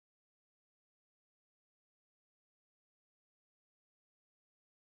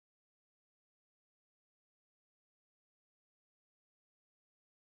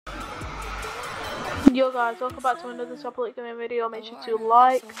Yo guys, welcome back to another Supplement Gaming video. Make sure to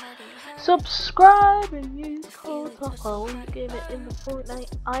like, subscribe, and use code TOP when you game it in the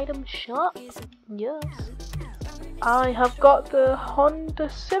Fortnite item shop. Yes, I have got the Honda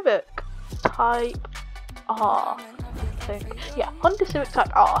Civic Type R. I think, yeah, Honda Civic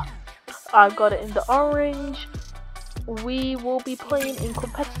Type R. I got it in the orange. We will be playing in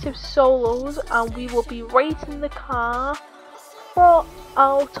competitive solos, and we will be rating the car 4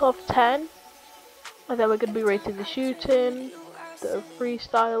 out of 10. And then we're going to be rating the shooting, the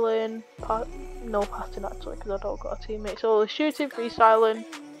freestyling, no passing actually because I don't got a teammate. So the shooting, freestyling,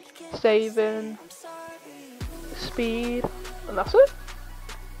 saving, speed, and that's it.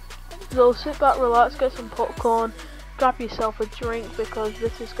 So sit back, relax, get some popcorn, grab yourself a drink because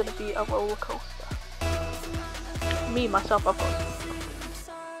this is going to be a roller coaster. Me, myself, of course.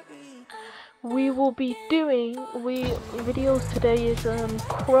 We will be doing, videos today is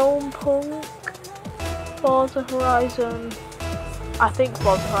Chrome Punk, Forza Horizon, I think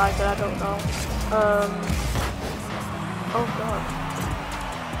Forza Horizon, I don't know, oh god,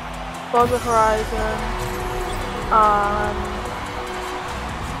 Forza Horizon, and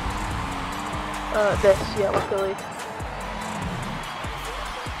this, yeah, luckily.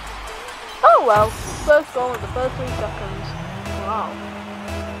 Oh well, first goal in the first 3 seconds, wow.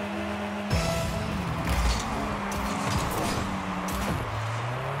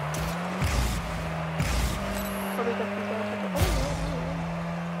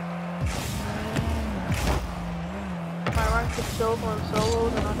 My rank is silver on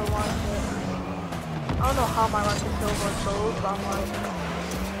solos and I don't like it. I don't know how my rank is silver on solos, but I'm like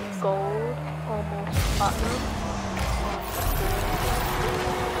gold, almost platinum.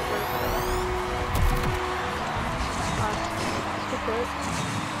 Skip it.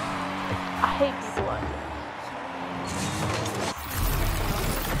 I hate people like this.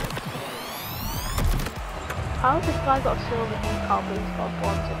 How has this guy got silver and he can't believe he's got a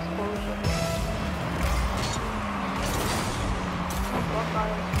bronze explosion? What guy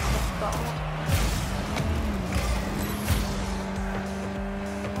is that one?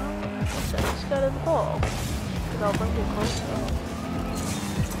 I'm scared of the ball. Because I'll bring it closer.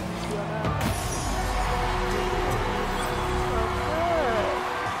 Okay.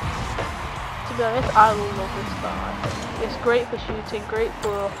 To be honest, I love this car. It's great for shooting, great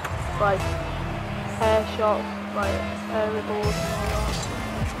for like hair shots, like aerials and all that.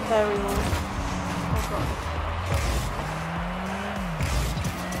 Aerials. Oh god.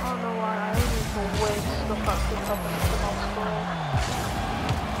 I don't know why I only for waste stuff at the top of the mouse score.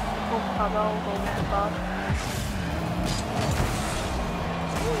 Oh god, that'll go really bad.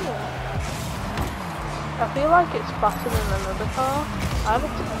 I feel like it's faster than another car. I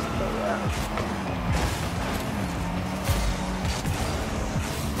haven't tested it yet.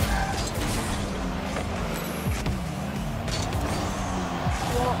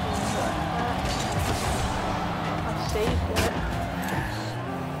 What in the heck? I saved it.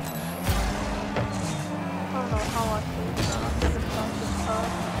 I don't know how I saved that. I think it's not this car.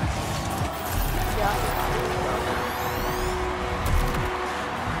 Yeah, I think I saved that.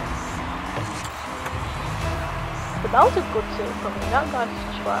 But that was a good save from me. That guy's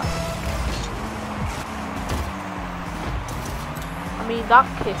trash. I mean, that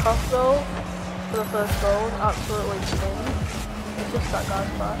kickoff though, for the first goal, absolutely insane. It's just that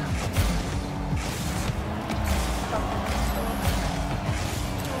guy's bad.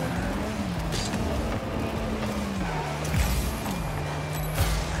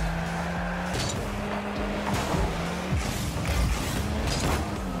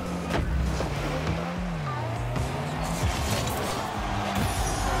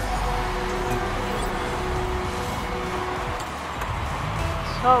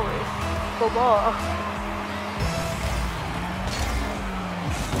 Sorry, for what?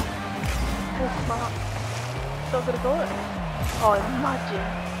 Oh fuck. It's not gonna go in. Oh, imagine.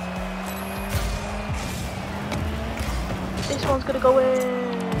 This one's gonna go in.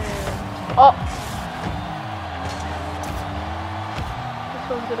 Oh! This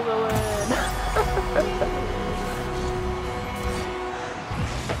one's gonna go in.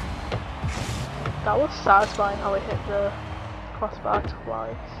 That was satisfying how it hit the crossbar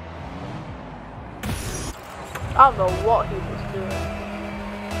twice. I don't know what he was doing.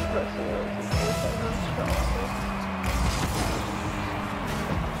 Let's see what he's doing.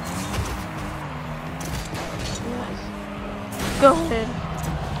 Yes. Go in.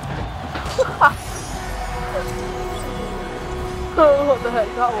 Oh, what the heck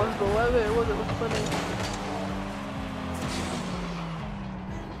that was, but whatever it was funny.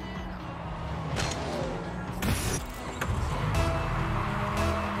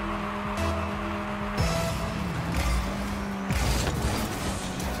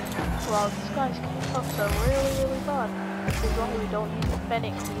 Wow, this guy's kickoffs are really bad. This is why we don't use the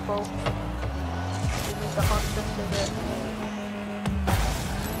Fennec people. We use the Honda Civic.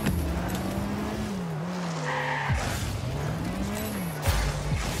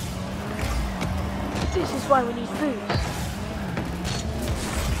 This is why we need boots.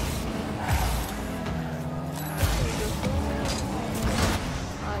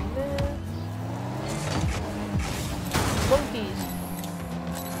 Like this. Monkeys.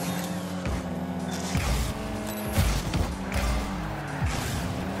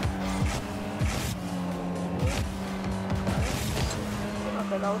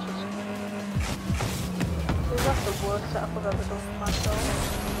 Okay, that was just... That's the worst setup I've ever done for myself.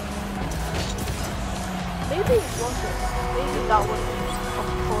 Maybe it wasn't. Maybe that wasn't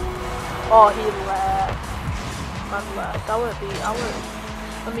fun. Oh, he left. Man left. That would be... I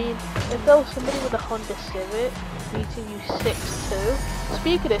mean, if there was somebody with a Honda Civic beating you 6-2.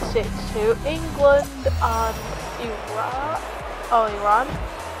 Speaking of 6-2, England and Iran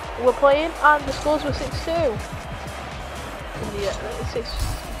were playing and the scores were 6-2. Yeah,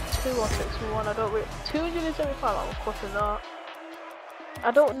 6-2 or 6-1, I don't really... 275, I was cutting that.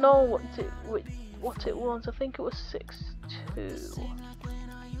 I don't know what it was, I think it was 6-2.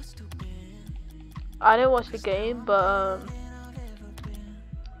 I didn't watch the game, but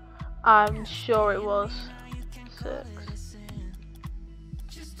I'm sure it was 6.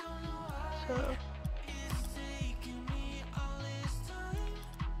 So...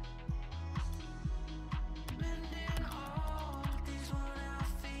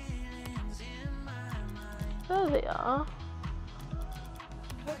 There they are.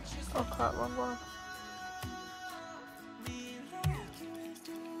 Oh crap, wrong one.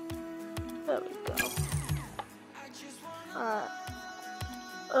 There we go. Alright.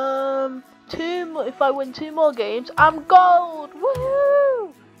 If I win 2 more games, I'm gold!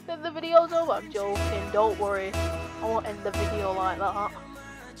 Woohoo! Then the video's over. I'm joking, don't worry. I won't end the video like that.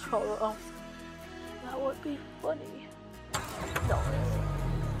 Oh, that would be funny. No.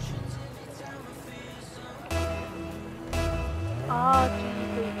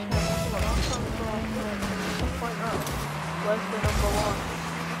 GP check. Where's the number 1?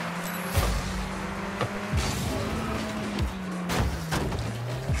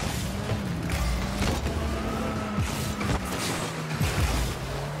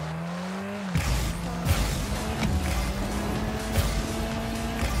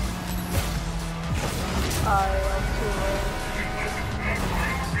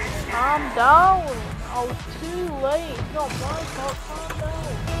 I'm down! I was too late! It's not my fault, calm down!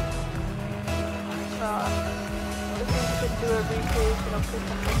 Right. I think I should do a recreation of this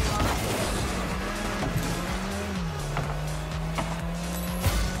one.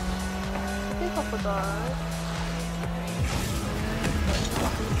 I think I forgot, right?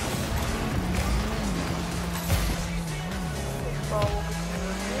 This ball will be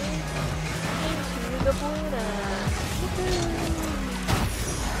into the winner!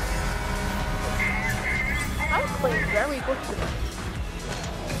 I'm playing very good today.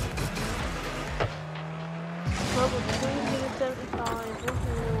 Level 275.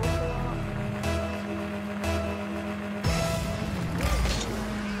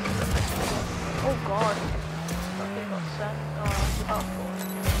 Oh god. Something got sent.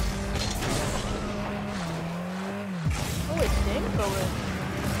 Oh, it's Ding going.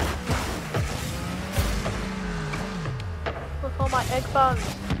 Look all my egg buns.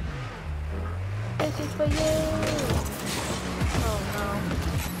 This is for you! Oh no.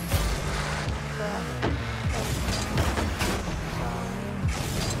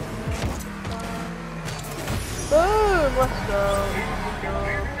 Boom! Let's go.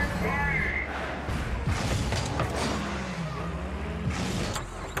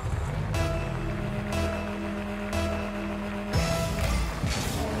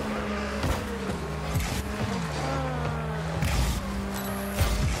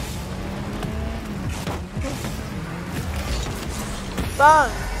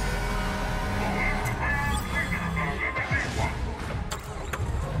 Bang!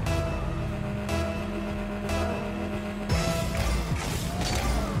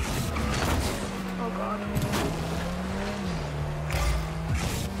 Oh god.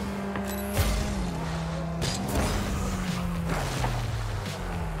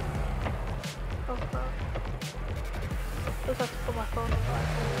 Oh crap. Just have to put my phone on right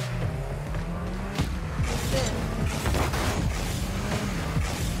here.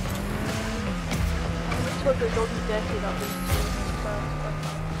 Don't be dirty, that was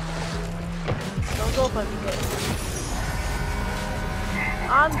don't go for me, guys.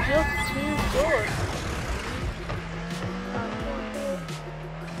 I'm just too good.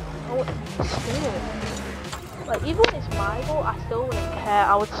 Oh goal skip. Like, even when it's my goal, I still wouldn't care.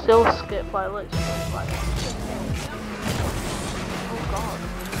 I would still skip, like, literally, like, oh god.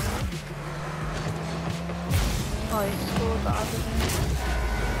 Oh, he scored that, hasn't he?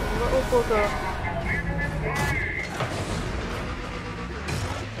 Little bugger.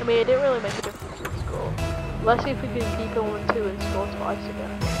 I mean, it didn't really make a difference to the score. Let's see if we can keep it 1-2 and score twice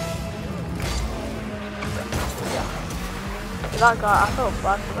again. Yeah. That guy, I felt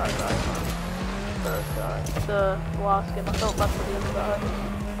bad for that guy. The last game, I felt bad for the other guy.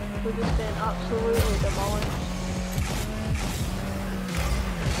 We're just getting absolutely demolished.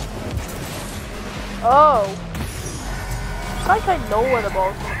 Oh! It's like I know where the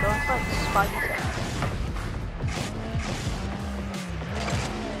ball's gonna go, it's like spiked it.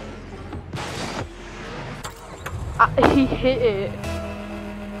 He hit it.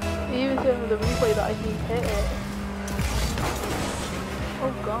 He even said with the replay that he hit it.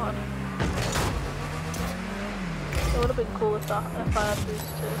 Oh god. It would have been cool if I had these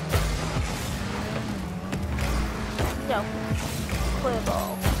two. No. Clear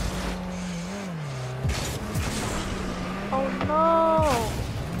ball. Oh no!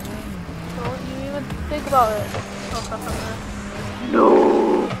 Don't you even think about it. Oh crap, I'm there. No!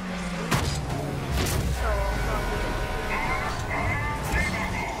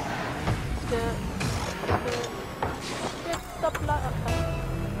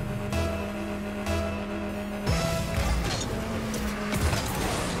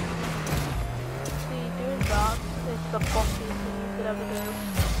 The bossiest thing you could ever do.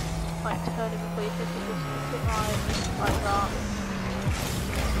 Like turning places and just sit like that.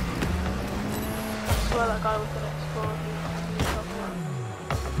 I swear that guy was gonna explode me.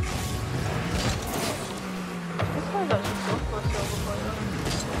 This guy's actually good for a silver player.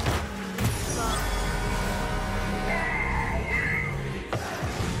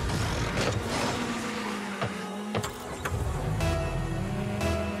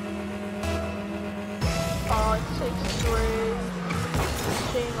 Oh, it's 6-3.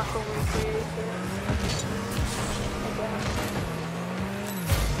 Shame I can recreate it. Again.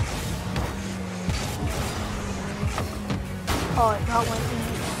 Oh, if that went in,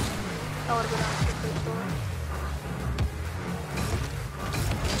 that would have been actually pretty cool.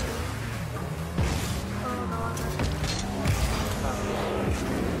 Oh no, I missed.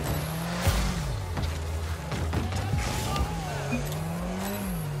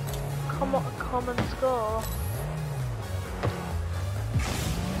 Come on, come and score.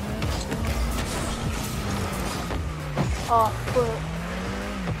 Oh, flip.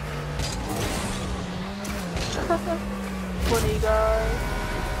 Funny guys.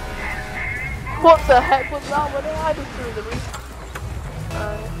 What the heck was that? What did I just threw the roof?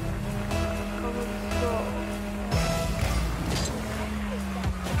 Alright. Come and score.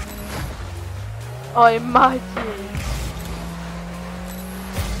 Oh, imagine.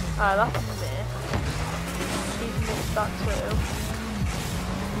 Alright, that's a miss. He's missed that too.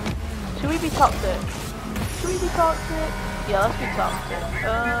 Should we be toxic? Should we be toxic? Yeah, let's be toxic.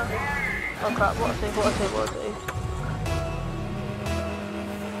 Oh crap, what a save, what a save, what a save.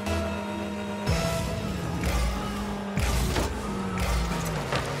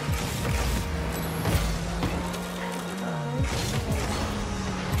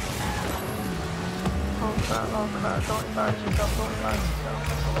 Oh crap, don't embarrass yourself, don't embarrass yourself.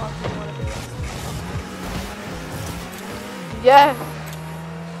 That's the last thing you want to do. Yes!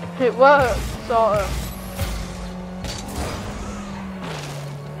 It worked, sort of.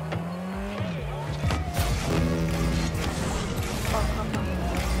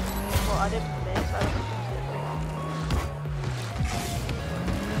 Well, I didn't miss, I didn't miss it.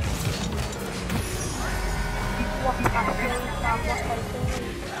 What I say.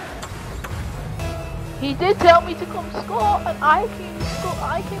 He did tell me to come score, and I came and scored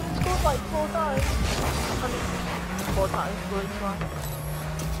like 4 times. I mean, 4 times, really try.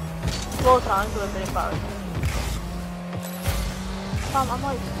 4 times would have been embarrassing. Fam, I'm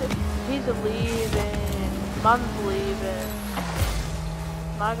like, he's leaving. Man's leaving.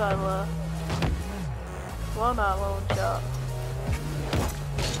 My guy left. One out lone shot.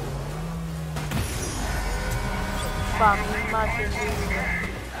 Fam, imagine leaving it.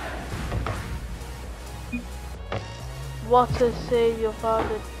 What a save your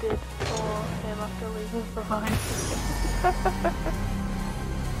father did for him after leaving for mine.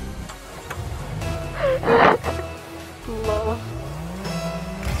 Lol.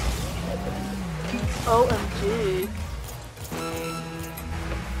 OMG.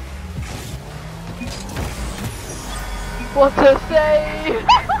 What a save!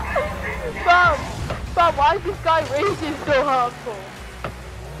 Fam, why is this guy raging so hardcore?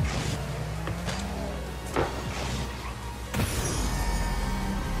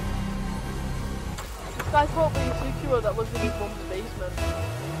 guy told me a secret that was in his mum's basement.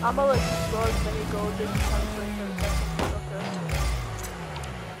 I'ma let you score as many goals as you can for the second.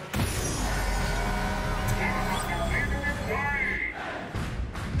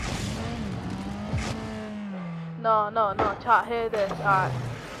 No, chat, hear this. Alright.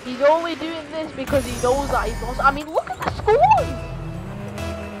 He's only doing this because he knows that he's lost. I mean, look at the scores!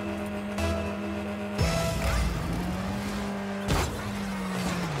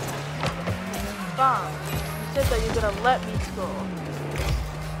 Bam. You said that you're gonna let me score.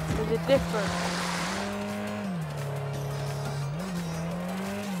 There's a difference.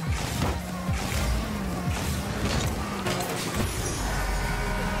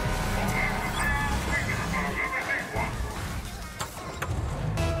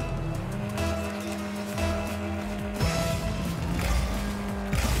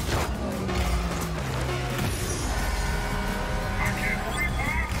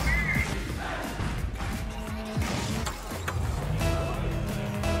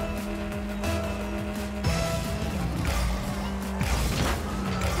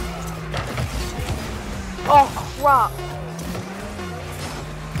 Oh crap!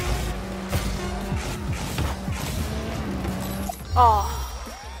 Oh,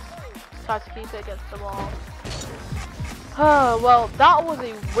 tried to keep it against the wall. Oh, well, that was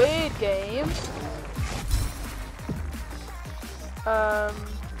a weird game. That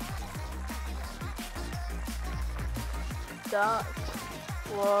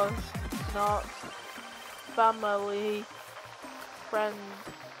was not family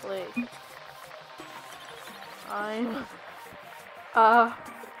friendly. I'm a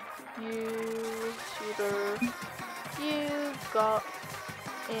YouTuber. You got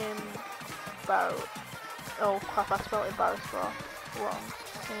embarrassed. Oh crap, I spelled embarrassed wrong.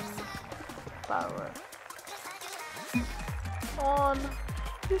 Embarrassed. On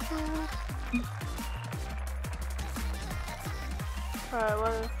YouTube. Alright,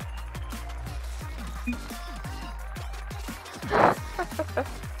 what?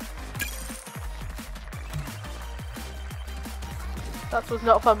 That was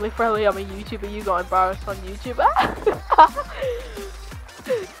not family friendly. I'm a YouTuber. You got embarrassed on YouTube.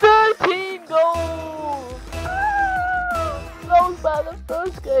 13 goals! That was better than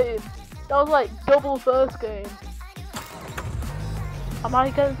first game. That was like double first game. I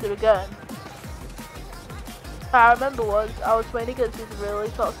might against him again. I remember once I was playing against this really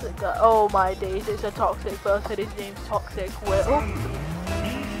toxic guy. Oh my days, it's a toxic person. His name's Toxic Will.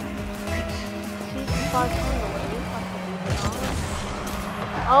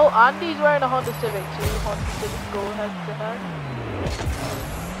 Oh, Andy's wearing a Honda Civic too. Honda Civic go head to head.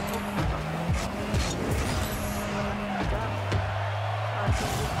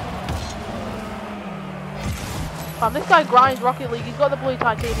 This guy grinds Rocket League. He's got the blue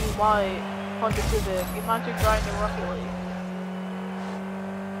titanium white Honda Civic. Imagine grinding Rocket League.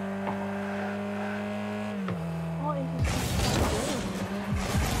 What is this guy doing?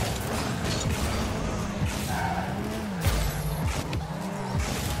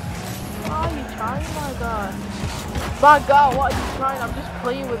 What are you trying, my god? My god, what are you trying? I'm just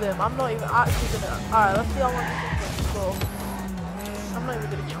playing with him. I'm not even actually gonna. Alright, let's see how long this is gonna score. I'm not even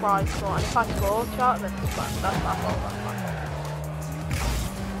gonna try to score. And if I score, chat, then it's fine. That's my fault. That's my fault.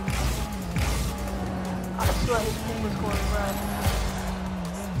 I swear his thing was going red.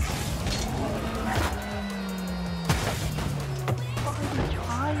 What are you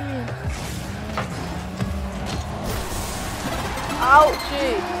trying?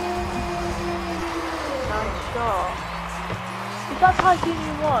 Ouchie! Nice shot. Is that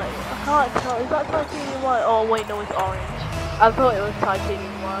titanium white? I can't tell. Is that titanium white? Oh wait, no, it's orange. I thought it was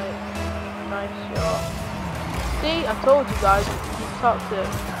titanium white. Nice shot. See, I told you guys, he's toxic.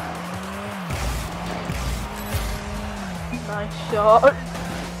 Nice shot.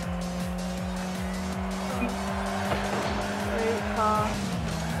 Great pass.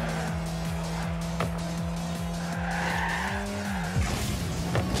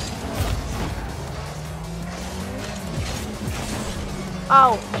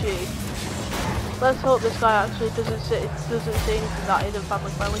 Ouchie. Let's hope this guy actually doesn't say anything that isn't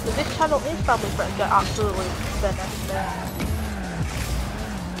family friendly, because this channel is family friendly. Get absolutely finished.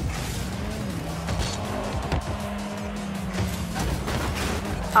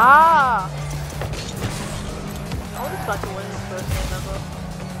 Ah! I want this guy to win his first game ever.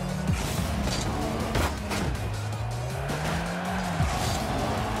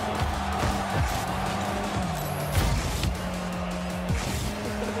 This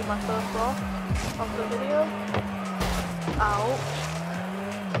is gonna be my first loss of the video. Ouch.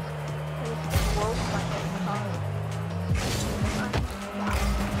 Whoa, my game card.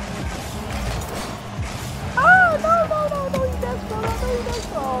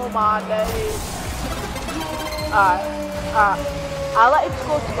 my days. Alright. I let him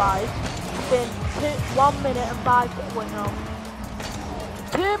score twice. Then 1 minute and 5 seconds. Wait, no.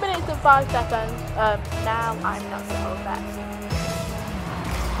 2 minutes and 5 seconds. Now I'm not going to go back.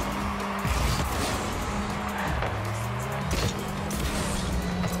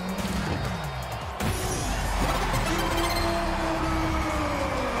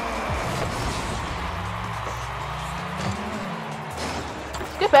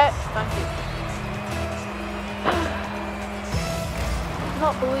 Skip it. Thank you. I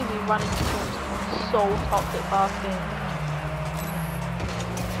cannot believe we ran into so toxic last game.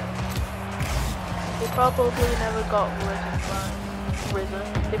 They probably never got risen.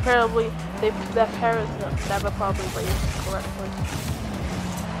 Their parents never probably raised them correctly.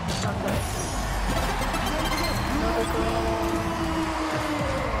 Okay. Another goal.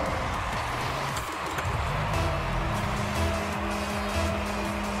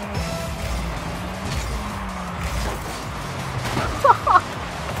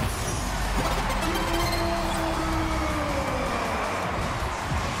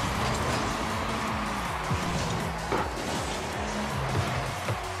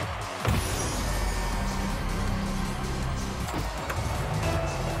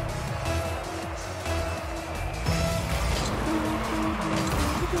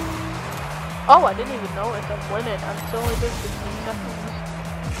 Oh, I didn't even notice I'm winning. I'm still only doing 15 seconds.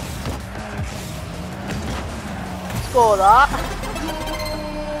 Score that.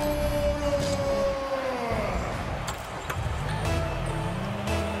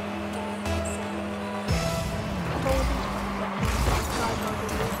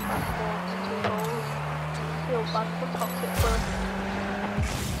 Feel bad for toxic first.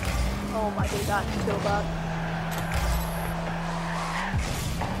 Oh my god, that's so bad.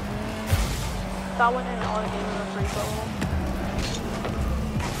 That went in all game with a free goal.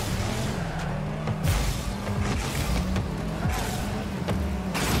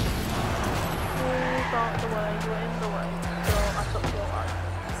 You got the way, you were in the way, so I took your line.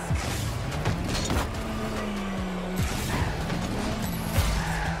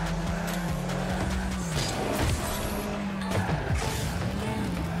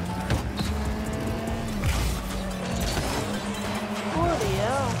 Bloody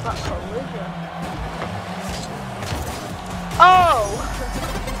hell, that collision. Oh!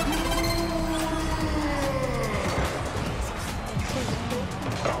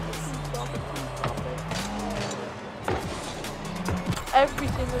 Every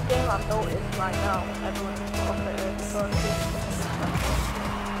single game I've noticed right now, everyone's got it.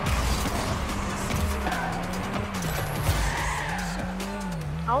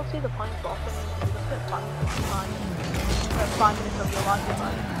 I don't see the point for offering you to just get 5 minutes of time. 5 minutes of your life is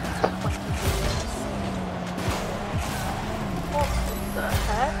like 22 years. What the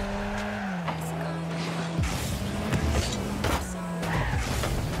heck?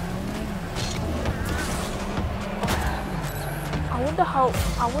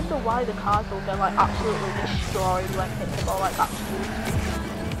 I wonder why the cars will get like absolutely destroyed when hitting the ball like absolutely.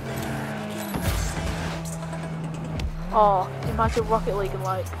 Oh, imagine Rocket League and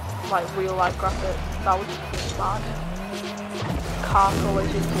like real life graphics. That would just be bad. Car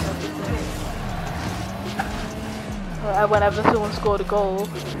collisions and everything. Whenever someone scored a goal,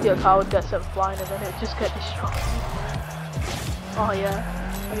 your car would get sent flying and then it would just get destroyed. Oh yeah,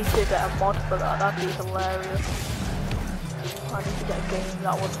 I need to get a mod for that, that'd be hilarious. I need to get a game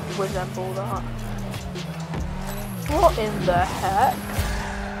that would resemble that. What in the heck?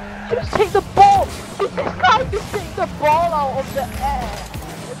 Just take the ball! Did this guy just take the ball out of the air?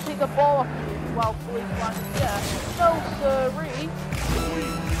 Just take the ball off you while fully flying in the air? No sirree!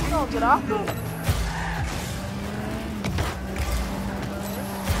 Not gonna happen.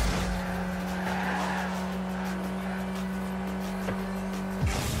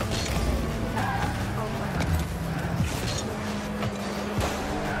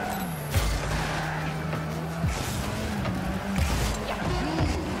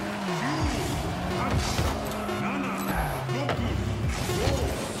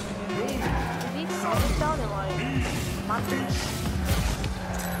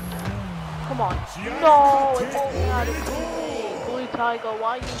 Come on. No, it won't be out of me. Blue Tiger,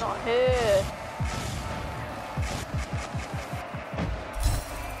 why are you not here?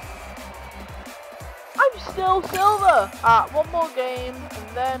 I'm still silver. One more game and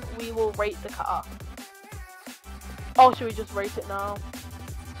then we will rate the car. Oh, should we just rate it now?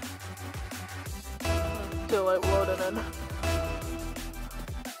 Too late loading in.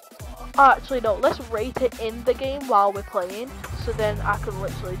 Actually no, let's rate it in the game while we're playing. So then I can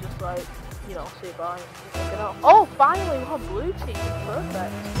literally just like, you know, say bye and check it out. Oh, finally we're on blue team.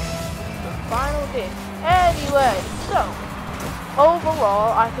 Perfect. The final game. Anyway, so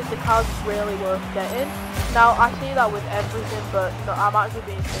overall, I think the car's really worth getting. Now, I say that with everything, but no, I'm actually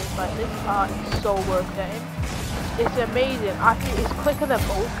being serious. Like, this car is so worth getting. It's amazing. I think it's quicker than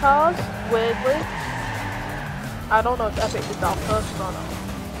most cars, weirdly. I don't know if Epic did that first or not,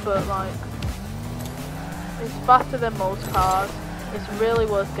 but like, it's faster than most cars. It's really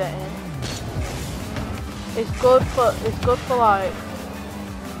worth getting. It's good for like,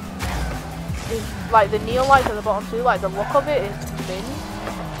 it's like the neon lights at the bottom too. Like the look of it is mint.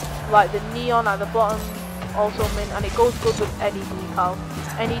 Like the neon at the bottom also mint, and it goes good with any decal.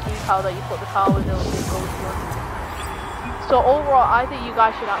 Any decal that you put the car with, it goes good. So overall, I think you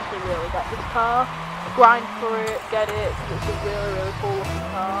guys should actually really get this car. Grind for it, get it, because it's a really, really cool looking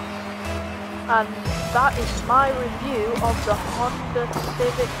car. And that is my review of the Honda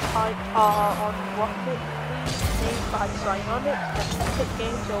Civic Type R on Rocket League made by Psyonix and Epic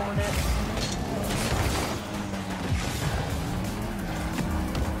Games own it.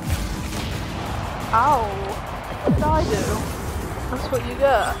 Ow! What did I do? That's what you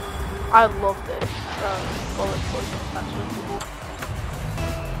get. I love this. Bullet poison is actually cool.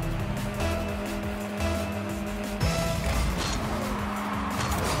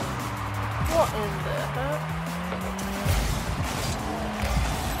 What in the heck?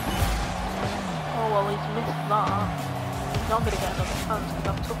 Oh well, he's missed that. He's not gonna get another chance because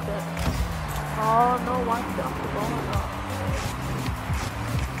I've took it. Oh no, why did it have to go like that?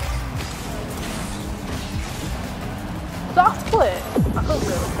 Is that a flip? I couldn't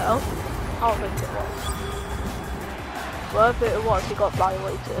really tell. I don't think it was. Whatever it was, he got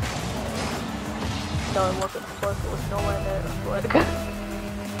violated. No, it wasn't a flip, it was nowhere near a flip.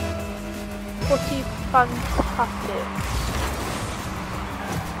 Pretty fantastic.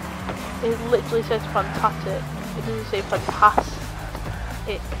 It literally says fantastic. It doesn't say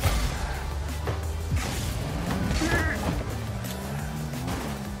fantastic.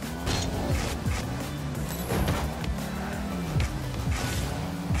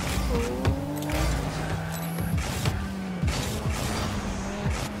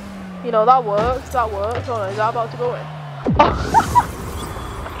 You know, that works. Oh no, is that about to go in?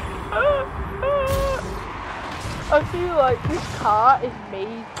 I feel like this car is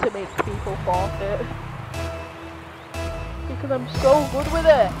made to make people forfeit. Because I'm so good with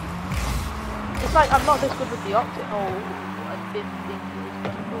it. It's like I'm not this good with the optic. Oh, I didn't think he was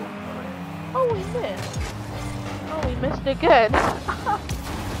gonna go for it. Oh, he missed. Oh, he missed again.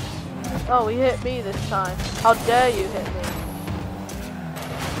 Oh, he hit me this time. How dare you hit me?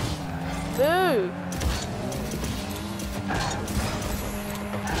 Move!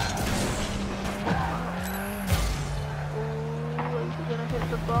 Hit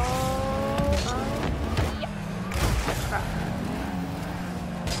the ball. Yeah. Crap.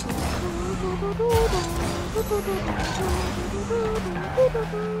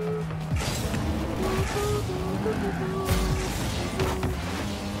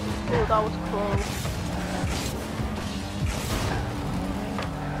 Oh, that was close.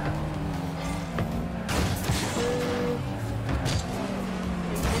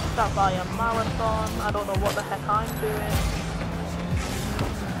 We missed that by a marathon. I don't know what the heck I'm doing.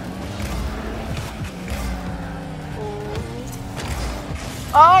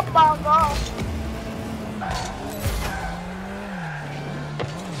 Oh my god!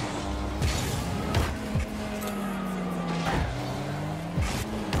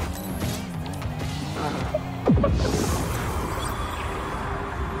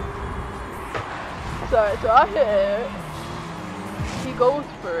 Sorry, so I hit it, he goes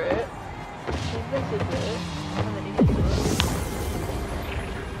for it, he misses it, and then he hits it.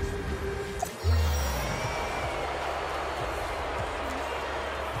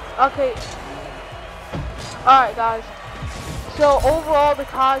 Okay, alright guys, so overall the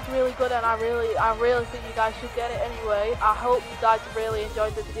car is really good and I really think you guys should get it anyway. I hope you guys really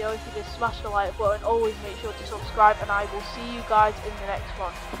enjoyed the video. If you just smash the like button, always make sure to subscribe, and I will see you guys in the next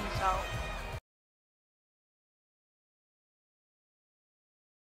one. Peace out.